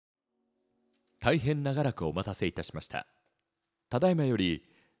大変長らくお待たせいたしました。ただいまより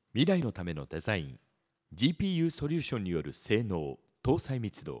未来のためのデザイン、GPU ソリューションによる性能、搭載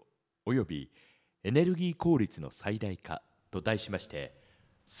密度およびエネルギー効率の最大化と題しまして、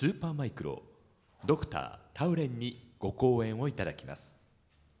スーパーマイクロドクタータウレンにご講演をいただきます。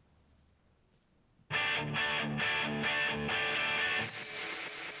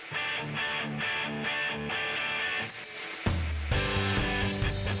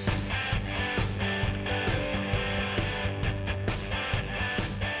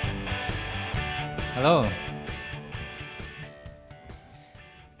Hello.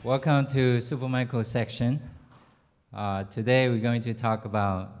 Welcome to Supermicro section. Today we're going to talk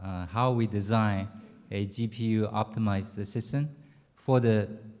about how we design a GPU optimized system for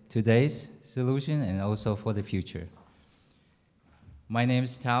today's solution and also for the future. My name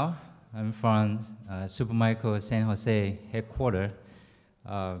is Tao. I'm from Supermicro San Jose headquarters.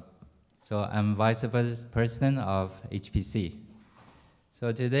 So I'm Vice President of HPC.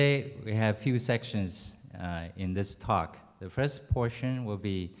 So today we have few sections in this talk. The first portion will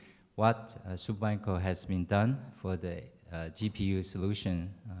be what Supermicro has been done for the GPU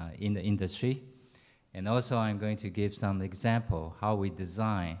solution in the industry. And also I'm going to give some example how we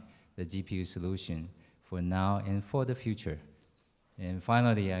design the GPU solution for now and for the future. And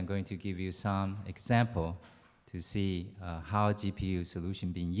finally, I'm going to give you some example to see how GPU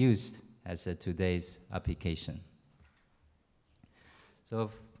solution being used as today's application. So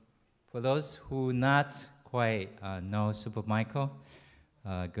for those who not quite know Supermicro,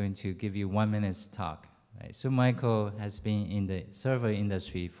 going to give you 1 minute's talk. Supermicro has been in the server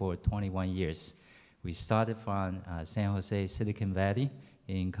industry for 21 years. We started from San Jose, Silicon Valley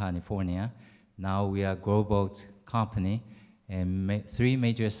in California. Now we are a global company and 3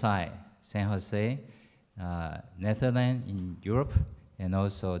 major sites, San Jose, Netherlands in Europe, and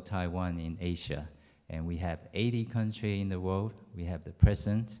also Taiwan in Asia. And we have 80 countries in the world. We have the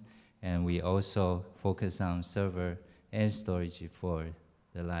present, and we also focus on server and storage for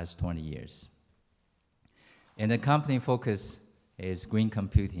the last 20 years. And the company focus is green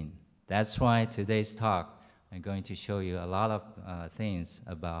computing. That's why today's talk, I'm going to show you a lot of things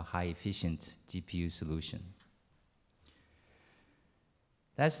about high-efficient GPU solution.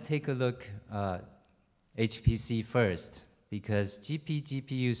 Let's take a look at HPC first, because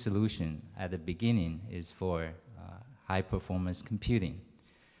GPU solution at the beginning is for high-performance computing.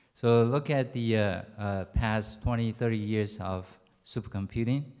 So look at the past 20, 30 years of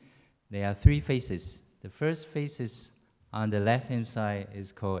supercomputing. There are 3 phases. The first phase on the left-hand side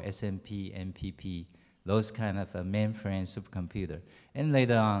is called SMP, MPP, those kind of a mainframe supercomputer. And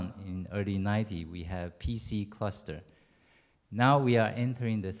later on, in early 90s, we have PC cluster. Now we are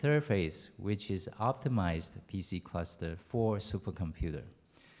entering the third phase, which is optimized PC cluster for supercomputer.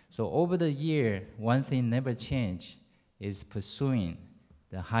 So over the year, one thing never changed is pursuing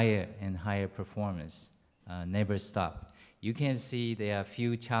the higher and higher performance, never stop. You can see there are a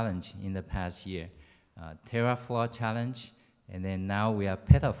few challenges in the past year. Teraflop challenge, and then now we are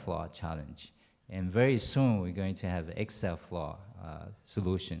petaflop challenge. And very soon we're going to have exaflop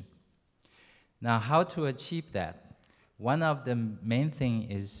solution. Now how to achieve that? One of the main things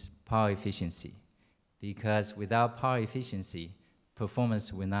is power efficiency, because without power efficiency,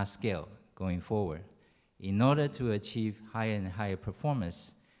 performance will not scale going forward. In order to achieve higher and higher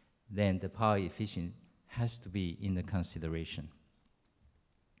performance, then the power efficiency has to be in the consideration.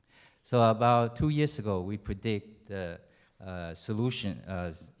 So about 2 years ago, we predict the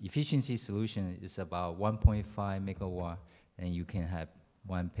efficiency solution is about 1.5 megawatt, and you can have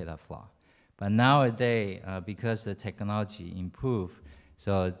 1 petaflop. But nowadays, because the technology improved,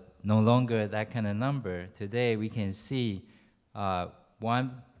 so no longer that kind of number. Today, we can see 1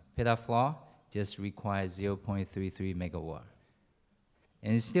 petaflop just requires 0.33 megawatt.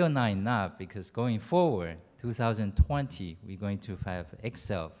 And it's still not enough, because going forward, 2020, we're going to have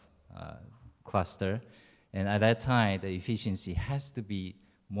Excel cluster. And at that time, the efficiency has to be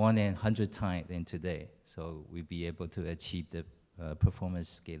more than 100 times than today. So we'll be able to achieve the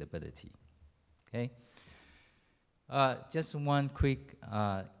performance scalability. Okay. Just one quick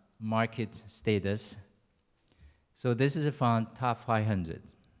market status. So this is from top 500.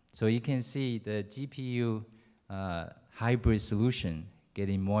 So you can see the GPU hybrid solution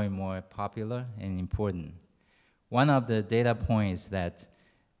getting more and more popular and important. One of the data points that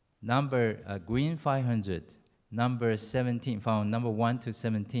green 500, number 17, from number 1 to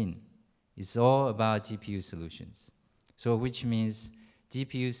 17, is all about GPU solutions. So which means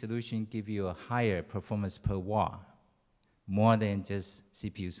GPU solution give you a higher performance per watt, more than just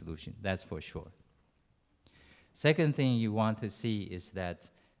CPU solution, that's for sure. Second thing you want to see is that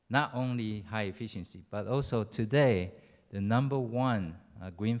not only high efficiency, but also today, the #1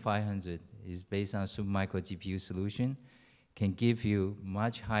 Green 500 is based on Supermicro GPU solution, can give you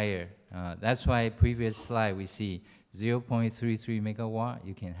much higher. That's why previous slide we see 0.33 megawatt,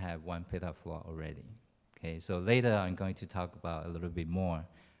 you can have 1 petaflop already. Okay, so later I'm going to talk about a little bit more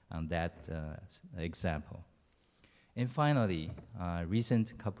on that example. And finally,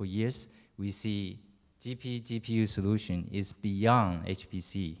 recent couple years, we see GPU solution is beyond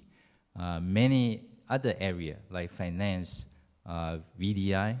HPC. Many other areas like finance,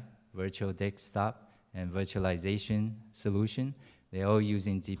 VDI, virtual desktop, and virtualization solution, they're all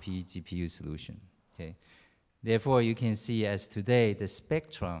using GPU solution. Okay? Therefore, you can see as today, the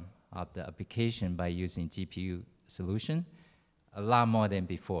spectrum of the application by using GPU solution, a lot more than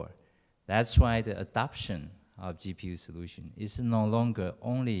before. That's why the adoption of GPU solution is no longer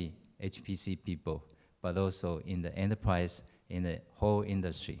only HPC people, but also in the enterprise, in the whole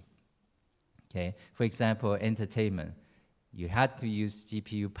industry. Okay? For example, entertainment. You had to use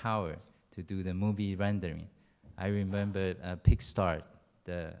GPU power to do the movie rendering. I remember Pixar,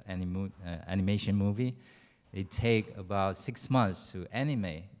 the animation movie. It take about 6 months to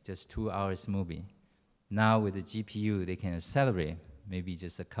animate just 2 hours movie. Now with the GPU, they can accelerate, maybe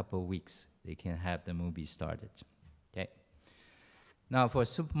just a couple weeks, they can have the movie started. Okay. Now for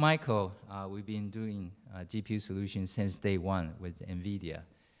Supermicro, we've been doing GPU solutions since day one with NVIDIA.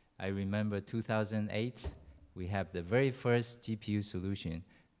 I remember 2008, we have the very first GPU solution.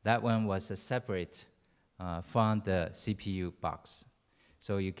 That one was a separate from the CPU box.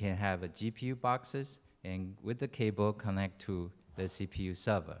 So you can have a GPU boxes and with the cable connect to the CPU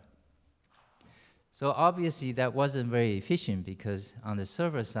server. So obviously that wasn't very efficient because on the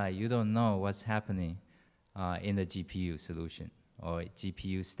server side, you don't know what's happening in the GPU solution or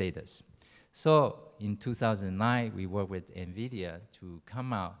GPU status. So in 2009, we worked with NVIDIA to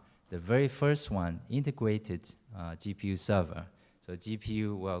come out the very first one, integrated GPU server. So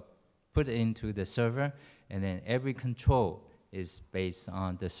GPU will put it into the server, and then every control is based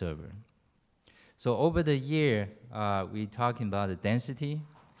on the server. So over the year, we're talking about the density,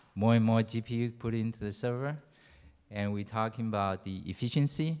 more and more GPU put into the server, and we're talking about the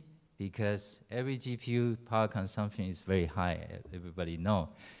efficiency, because every GPU power consumption is very high, everybody know.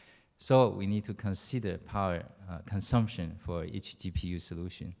 So we need to consider power consumption for each GPU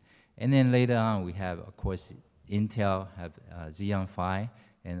solution. And then later on, we have, of course, Intel have Xeon Phi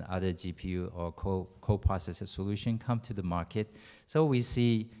and other GPU or co-processor solution come to the market. So we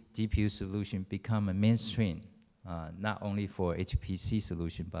see GPU solution become a mainstream, not only for HPC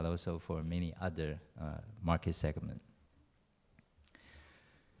solution, but also for many other market segments.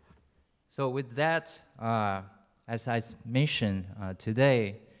 So with that, as I mentioned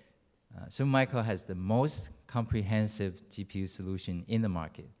today, Supermicro has the most comprehensive GPU solution in the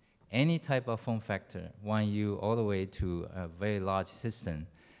market. Any type of form factor, 1U all the way to a very large system,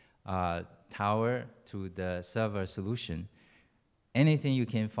 tower to the server solution, anything you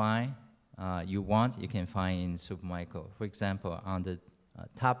can find, you can find in Supermicro. For example, on the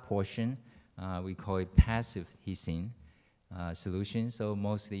top portion, we call it passive heatsink solution. So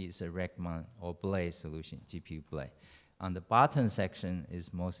mostly it's a rack mount or blade solution, GPU blade. On the bottom section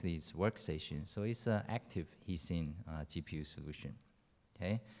is mostly it's workstation. So it's an active heatsink GPU solution.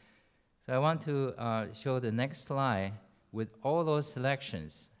 Okay. So I want to show the next slide with all those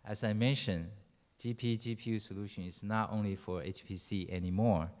selections. As I mentioned, GPU solution is not only for HPC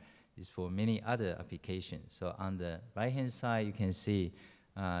anymore, it's for many other applications. So on the right-hand side, you can see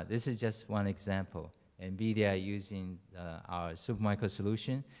this is just one example. NVIDIA using our Supermicro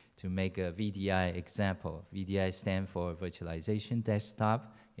solution to make a VDI example. VDI stands for Virtualization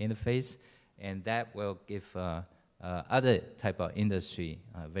Desktop Interface, and that will give other type of industry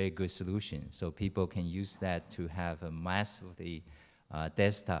very good solution. So people can use that to have a massively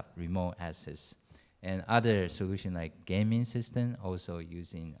desktop remote access. And other solution like gaming system also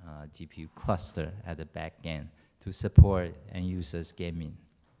using GPU cluster at the back end to support end users gaming.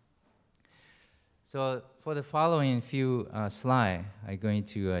 So for the following few slides, I'm going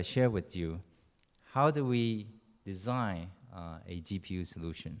to share with you how do we design a GPU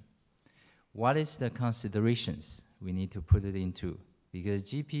solution. What is the considerations we need to put it into? Because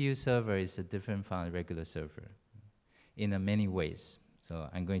GPU server is different from a regular server in many ways. So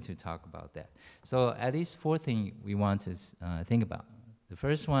I'm going to talk about that. So at least 4 things we want to think about. The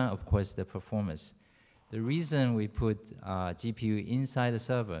first one, of course, the performance. The reason we put GPU inside the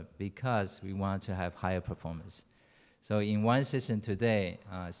server because we want to have higher performance. So in one system today,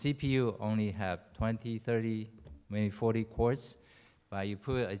 CPU only have 20, 30, maybe 40 cores, but you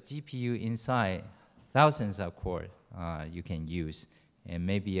put a GPU inside, thousands of cores you can use. and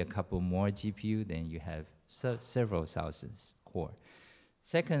maybe a couple more GPU, then you have several thousands core.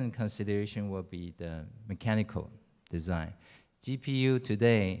 Second consideration will be the mechanical design. GPU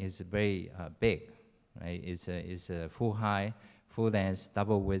today is very big, right? It's a full height, full length,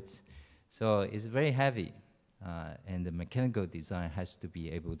 double width, so it's very heavy, and the mechanical design has to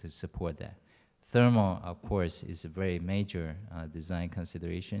be able to support that. Thermal, of course, is a very major design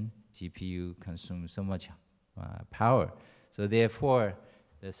consideration. GPU consumes so much power, so therefore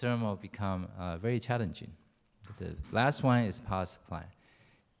the thermal become very challenging. The last one is power supply.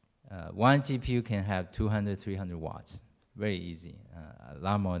 One GPU can have 200, 300 watts, very easy, a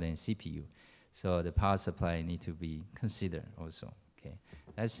lot more than CPU. So the power supply need to be considered also. Okay,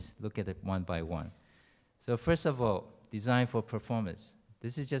 let's look at it one by one. So first of all, design for performance.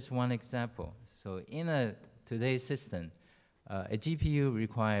 This is just one example. So in today's system, a GPU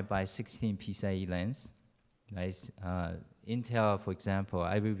required by 16 PCIe lanes. Right? Intel, for example,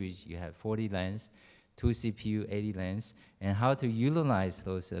 Ivy Bridge, you have 40 lanes, 2 CPU, 80 lanes, and how to utilize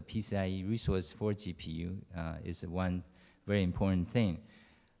those PCIe resource for GPU is one very important thing.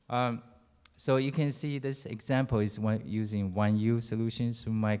 So you can see this example is using 1U solution.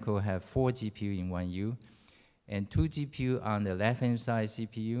 Supermicro have 4 GPU in 1U, and 2 GPU on the left-hand side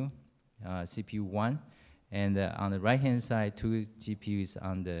CPU, CPU 1, and on the right-hand side, 2 GPUs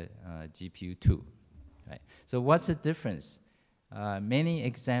on the GPU 2. Right. So what's the difference? Many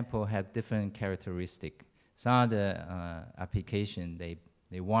examples have different characteristics. Some of the application,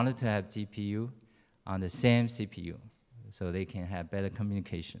 they wanted to have GPU on the same CPU, so they can have better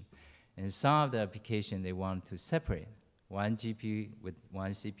communication. And some of the application, they want to separate one GPU with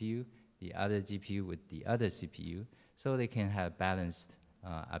one CPU, the other GPU with the other CPU, so they can have balanced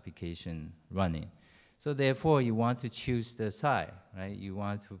application running. So therefore, you want to choose the side, right? You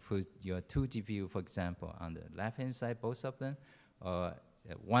want to put your 2 GPU, for example, on the left-hand side, both of them, or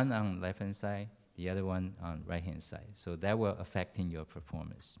one on the left-hand side, the other one on the right-hand side. So that will affecting your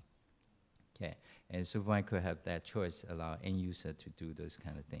performance. Okay, and Supermicro have that choice, allow end user to do those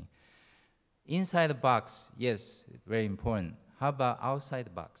kind of things. Inside the box, yes, very important. How about outside the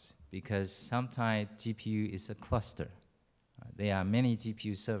box? Because sometimes GPU is a cluster. There are many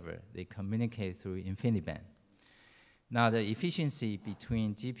GPU servers. They communicate through InfiniBand. Now, the efficiency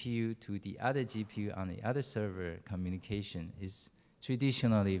between GPU to the other GPU on the other server communication is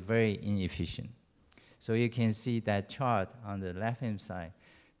traditionally very inefficient. So you can see that chart on the left-hand side.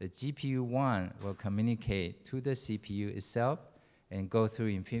 The GPU 1 will communicate to the CPU itself and go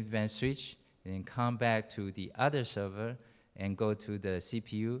through InfiniBand switch, and come back to the other server and go to the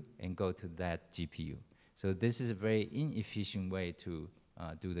CPU and go to that GPU. So this is a very inefficient way to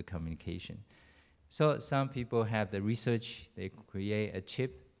do the communication. So some people have the research, they create a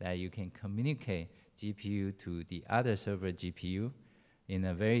chip that you can communicate GPU to the other server GPU in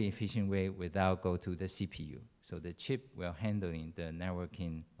a very efficient way without go to the CPU. So the chip will handling the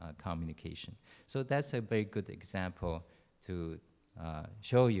networking communication. So that's a very good example to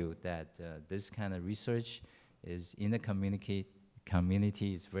show you that this kind of research is in the community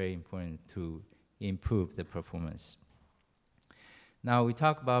is very important to improve the performance. Now we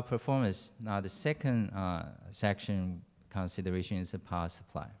talk about performance. Now the second section consideration is the power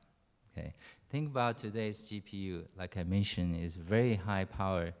supply. Okay, think about today's GPU. Like I mentioned, is very high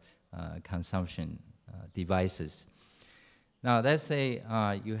power consumption devices. Now let's say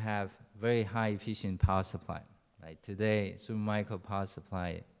you have very high efficient power supply. Right? Today, Supermicro power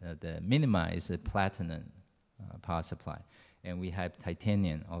supply, the minima is a platinum power supply, and we have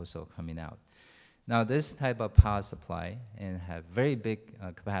titanium also coming out. Now this type of power supply and have very big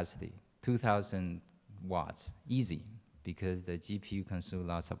capacity, 2,000 watts, easy, because the GPU consumes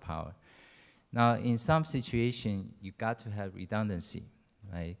lots of power. Now in some situation, you got to have redundancy,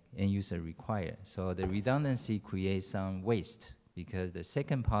 right? End user require. So the redundancy creates some waste because the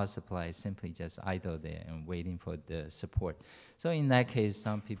second power supply is simply just idle there and waiting for the support. So in that case,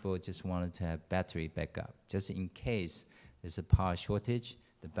 some people just wanted to have battery backup, just in case there's a power shortage,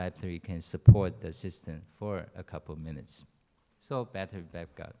 the battery can support the system for a couple of minutes. So battery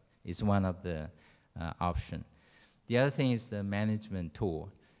backup is one of the options. The other thing is the management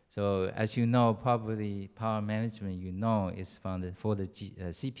tool. So as you know, probably power management, you know, is for the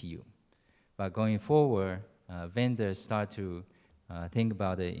CPU. But going forward, vendors start to think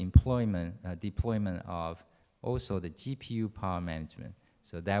about the deployment of also the GPU power management.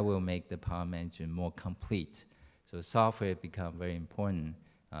 So that will make the power management more complete. So software become very important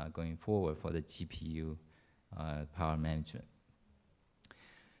going forward for the GPU power management.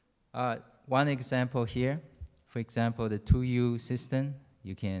 One example here, for example, the 2U system,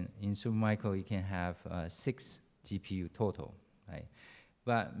 you can, in Supermicro, you can have 6 GPU total. right?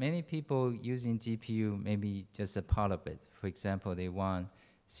 But many people using GPU, maybe just a part of it. For example, they want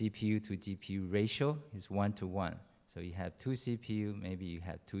CPU to GPU ratio is 1:1. So you have 2 CPU, maybe you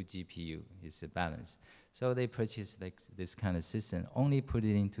have 2 GPU, it's a balance. So they purchase like this kind of system, only put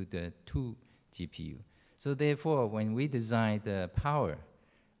it into the 2 GPU. So therefore, when we design the power,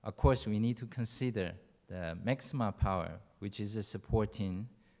 of course, we need to consider the maximum power, which is supporting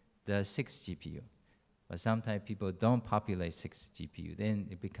the 6 GPU. But sometimes people don't populate 6 GPU, then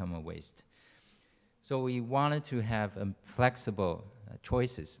it becomes a waste. So we wanted to have flexible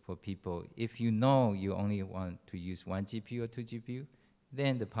choices for people. If you know you only want to use 1 GPU or 2 GPU,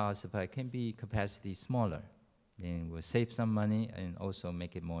 then the power supply can be capacity smaller. Then we'll save some money and also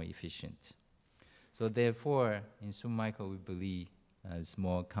make it more efficient. So therefore, in Supermicro, we believe it's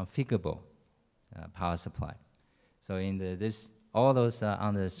more configurable power supply. So in all those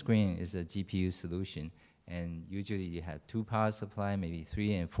on the screen is a GPU solution. And usually you have 2 power supply, maybe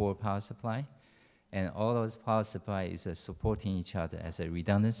 3 and 4 power supply. And all those power supply is supporting each other as a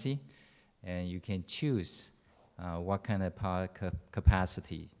redundancy. And you can choose what kind of power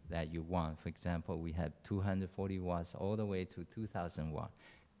capacity that you want. For example, we have 240 watts all the way to 2,000 watts.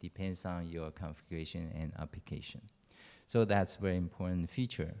 Depends on your configuration and application. So that's a very important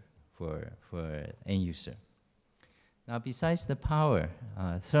feature for end user. Now, besides the power,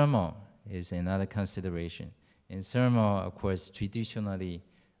 thermal is another consideration. In thermal, of course, traditionally,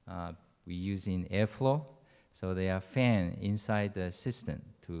 we using airflow. So there are fans inside the system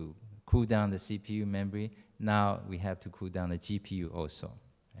to cool down the CPU memory. Now we have to cool down the GPU also.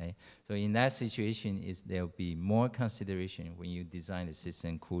 Right? So in that situation, there will be more consideration when you design the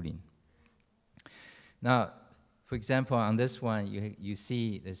system cooling. Now, for example, on this one, you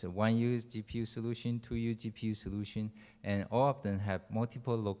see there's a 1U GPU solution, 2U GPU solution, and all of them have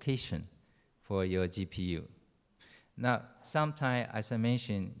multiple locations for your GPU. Now, sometimes, as I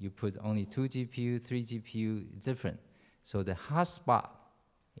mentioned, you put only 2 GPU, 3 GPU, different. So the hotspot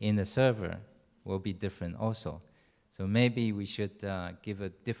in the server will be different also. So maybe we should give a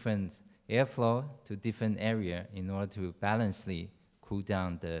different airflow to different area in order to balancely cool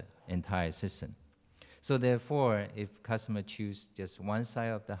down the entire system. So therefore, if customer choose just one side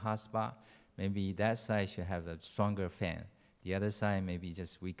of the hotspot, maybe that side should have a stronger fan. The other side maybe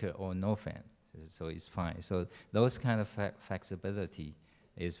just weaker or no fan. So it's fine. So those kind of flexibility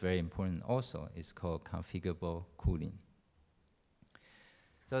is very important also. It's called configurable cooling.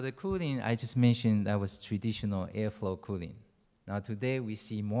 So the cooling I just mentioned, that was traditional airflow cooling. Now today we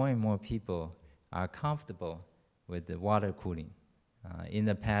see more and more people are comfortable with the water cooling. In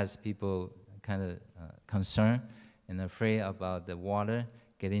the past, people kind of concerned and afraid about the water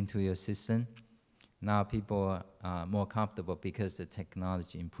getting into your system. Now people are more comfortable because of the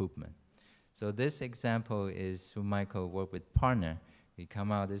technology improvement. So this example is Supermicro work with partner. We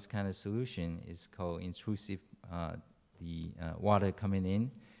come out with this kind of solution. It's called intrusive, water coming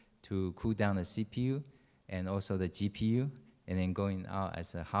in to cool down the CPU and also the GPU, and then going out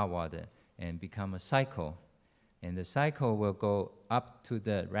as a hot water and become a cycle. And the cycle will go up to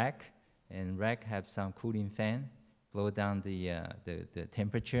the rack, and rack have some cooling fan, blow down the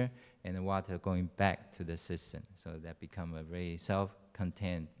temperature, and the water going back to the system. So that become a very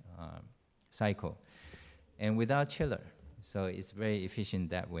self-contained cycle. And without chiller, so it's very efficient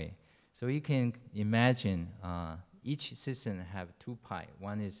that way. So you can imagine each system have 2 pipes.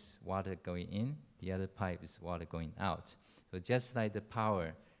 One is water going in, the other pipe is water going out. So just like the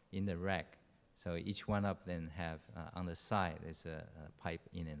power in the rack, so each one of them have on the side is a pipe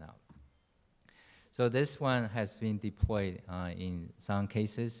in and out. So this one has been deployed in some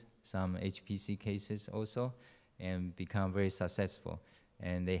cases, some HPC cases also, and become very successful.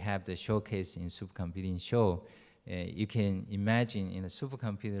 And they have the showcase in supercomputing show. You can imagine in a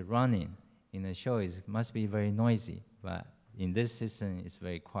supercomputer running in a show, it must be very noisy. But in this system, it's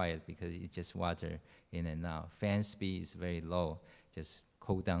very quiet because it's just water in and out. Fan speed is very low. Just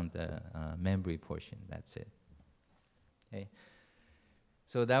cool down the memory portion. That's it. Okay.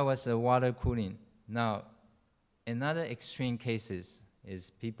 So that was the water cooling. Now, another extreme cases is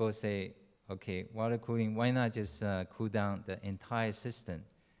people say, okay, water cooling, why not just cool down the entire system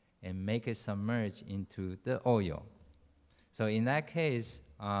and make it submerge into the oil? So in that case,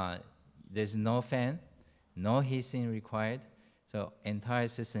 there's no fan, no heating required, so entire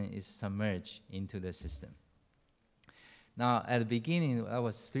system is submerged into the system. Now, at the beginning, that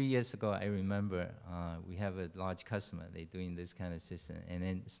was 3 years ago, I remember, we have a large customer, they doing this kind of system, and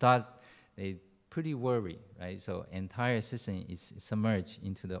then they pretty worried, right? So entire system is submerged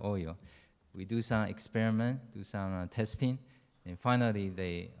into the oil. We do some experiment, do some testing, and finally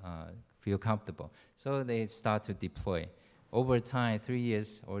they feel comfortable. So they start to deploy. over time, 3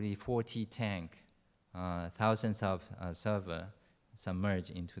 years, already 40 tank, thousands of server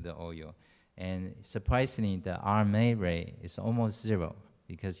submerged into the oil. And surprisingly, the RMA rate is almost 0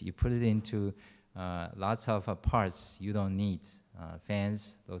 because you put it into lots of parts you don't need,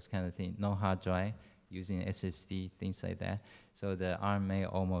 fans, those kind of things, no hard drive, using SSD, things like that. So the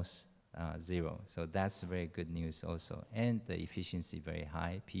RMA almost 0. So that's very good news also. And the efficiency very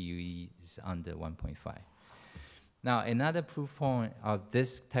high. PUE is under 1.5. Now, another proof point of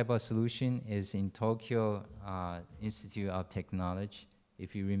this type of solution is in Tokyo Institute of Technology.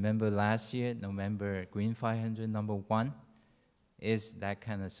 If you remember last year, November, GRID 500 #1 is that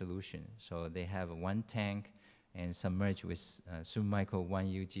kind of solution. So they have one tank and submerged with Supermicro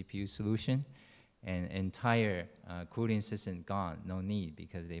 1U GPU solution, and entire cooling system gone, no need,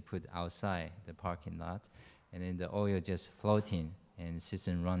 because they put outside the parking lot, and then the oil just floating and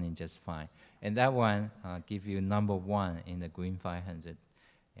system running just fine. And that one give you #1 in the GRID 500,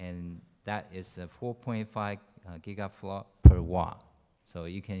 and that is 4.5 gigaflop per watt. So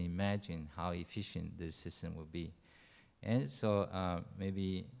you can imagine how efficient this system will be. And so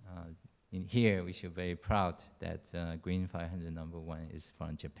maybe in here we should be very proud that GRID 500 #1 is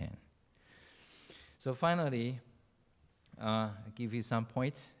from Japan. So finally, I'll give you some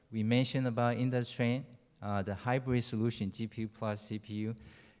points. We mentioned about industry, the hybrid solution, GPU plus CPU,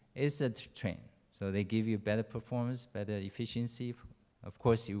 is a trend. So they give you better performance, better efficiency. Of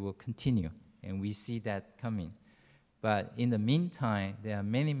course, it will continue, and we see that coming. But in the meantime, there are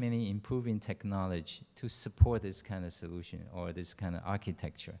many, many improving technology to support this kind of solution or this kind of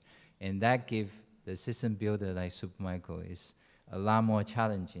architecture. And that gives the system builder like Supermicro is a lot more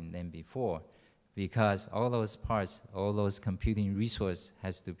challenging than before, because all those parts, all those computing resource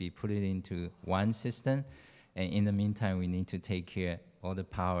has to be put into one system. And in the meantime, we need to take care of all the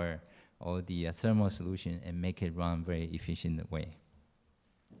power, all the thermal solution, and make it run very efficient way.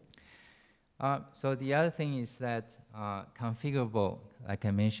 So the other thing is that configurable, like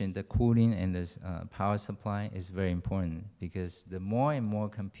I mentioned, the cooling and the power supply is very important, because the more and more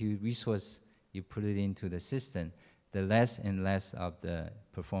compute resource you put it into the system, the less and less of the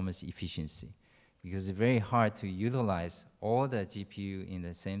performance efficiency. Because it's very hard to utilize all the GPU in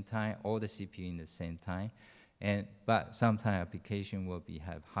the same time, all the CPU in the same time. But sometimes application will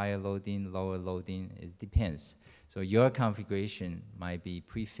have higher loading, lower loading, it depends. So your configuration might be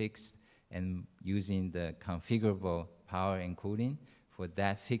prefixed, and using the configurable power and cooling for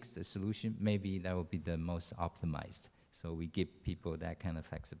that fixed solution, maybe that will be the most optimized. So we give people that kind of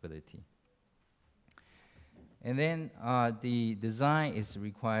flexibility. And then the design is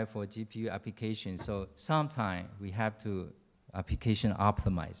required for GPU application. So sometimes we have to application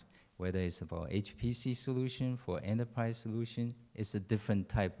optimize, whether it's about HPC solution, for enterprise solution, it's a different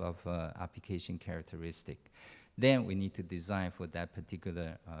type of application characteristic. Then we need to design for that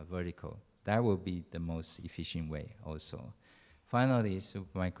particular vertical. That will be the most efficient way also. Finally,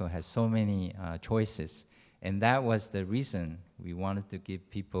 Supermicro has so many choices, and that was the reason we wanted to give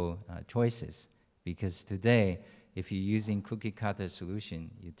people choices. Because today, if you're using cookie cutter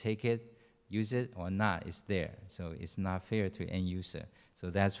solution, you take it, use it or not, it's there. So it's not fair to end user. So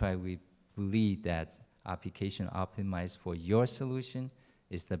that's why we believe that application optimized for your solution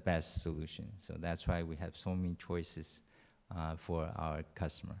is the best solution. So that's why we have so many choices for our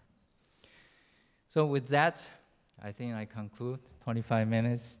customer. So with that, I think I conclude 25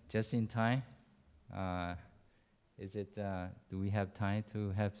 minutes just in time. Do we have time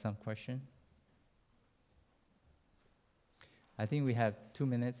to have some question? I think we have 2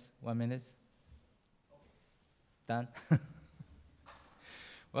 minutes, 1 minute. Done?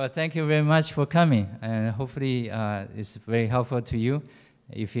 Well, thank you very much for coming, and hopefully it's very helpful to you.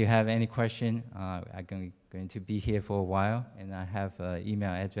 If you have any question, I'm going to be here for a while, and I have an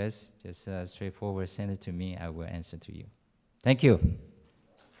email address. Just straightforward, send it to me. I will answer to you. Thank you.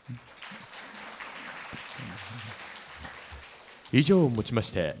 以上をもちま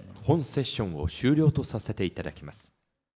して本セッションを終了とさせていただきます。